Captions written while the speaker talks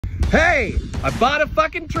Hey, I bought a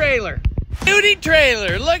fucking trailer. Beauty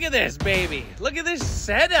trailer. Look at this, baby. Look at this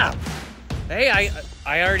setup. Hey,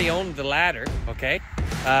 I already owned the ladder, okay?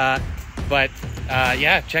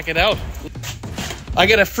 Yeah, check it out. I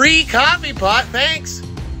got a free coffee pot, thanks.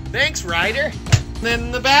 Thanks, Ryder. And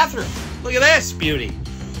then the bathroom. Look at this beauty.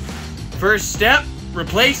 First step,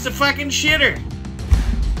 replace the fucking shitter.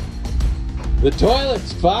 The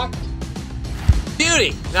toilet's fucked.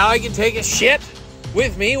 Beauty. Now I can take a shit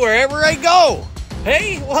with me wherever I go.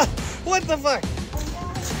 Hey, what the fuck?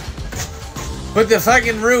 But the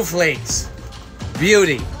fucking roof leaks.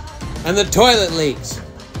 Beauty. And the toilet leaks.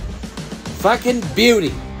 Fucking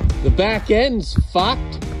beauty. The back end's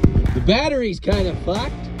fucked. The battery's kind of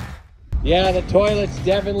fucked. Yeah, the toilet's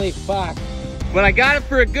definitely fucked. But I got it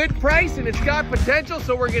for a good price and it's got potential,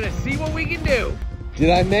 so we're gonna see what we can do. Did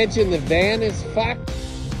I mention the van is fucked?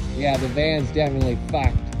 Yeah, the van's definitely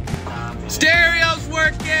fucked. Stereo's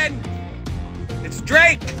working! It's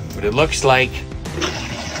Drake! But it looks like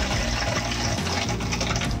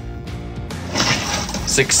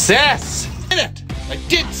success! I did it! I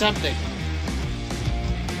did something!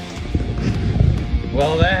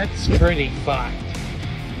 Well, that's pretty fucked.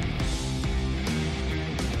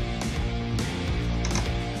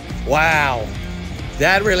 Wow.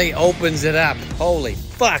 That really opens it up. Holy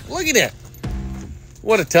fuck, look at it!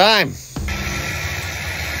 What a time.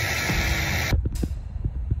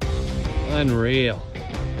 Unreal.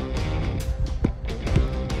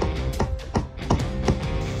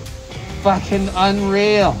 Fucking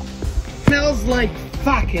unreal. Smells like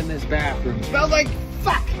fuck in this bathroom. Smells like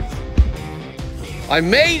fuck. I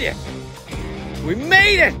made it. We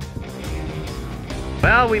made it.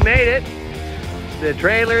 Well, we made it. The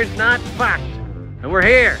trailer's not fucked. And we're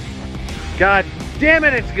here. God damn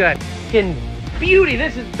it, it's good. Fucking beauty.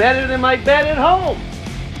 This is better than my bed at home.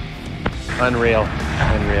 Unreal.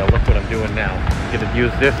 Unreal. Look what I'm doing now. I'm gonna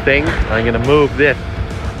use this thing. I'm gonna move this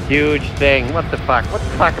huge thing. What the fuck? What the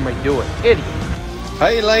fuck am I doing? Idiot. How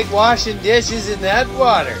you like washing dishes in that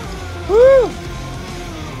water? Woo!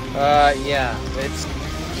 Yeah, it's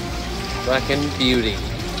fucking beauty.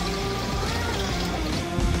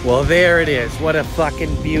 Well, there it is. What a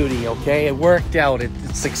fucking beauty, okay? It worked out.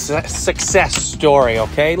 It's a success story,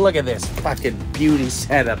 okay? Look at this fucking beauty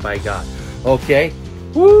setup I got, okay?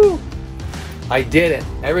 Woo! I did it.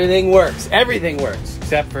 Everything works. Everything works.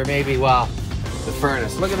 Except for maybe, well, the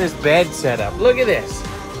furnace. Look at this bed setup. Look at this.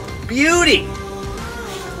 Beauty!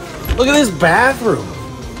 Look at this bathroom.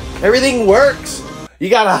 Everything works. You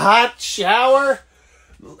got a hot shower.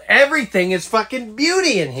 Everything is fucking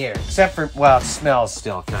beauty in here. Except for, well, it smells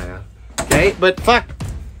still kind of. Okay, but fuck.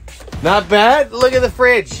 Not bad. Look at the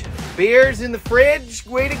fridge. Beers in the fridge.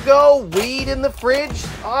 Way to go. Weed in the fridge.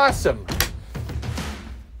 Awesome.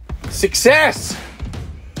 Success.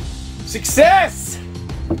 Success.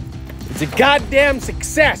 It's a goddamn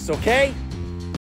success, okay?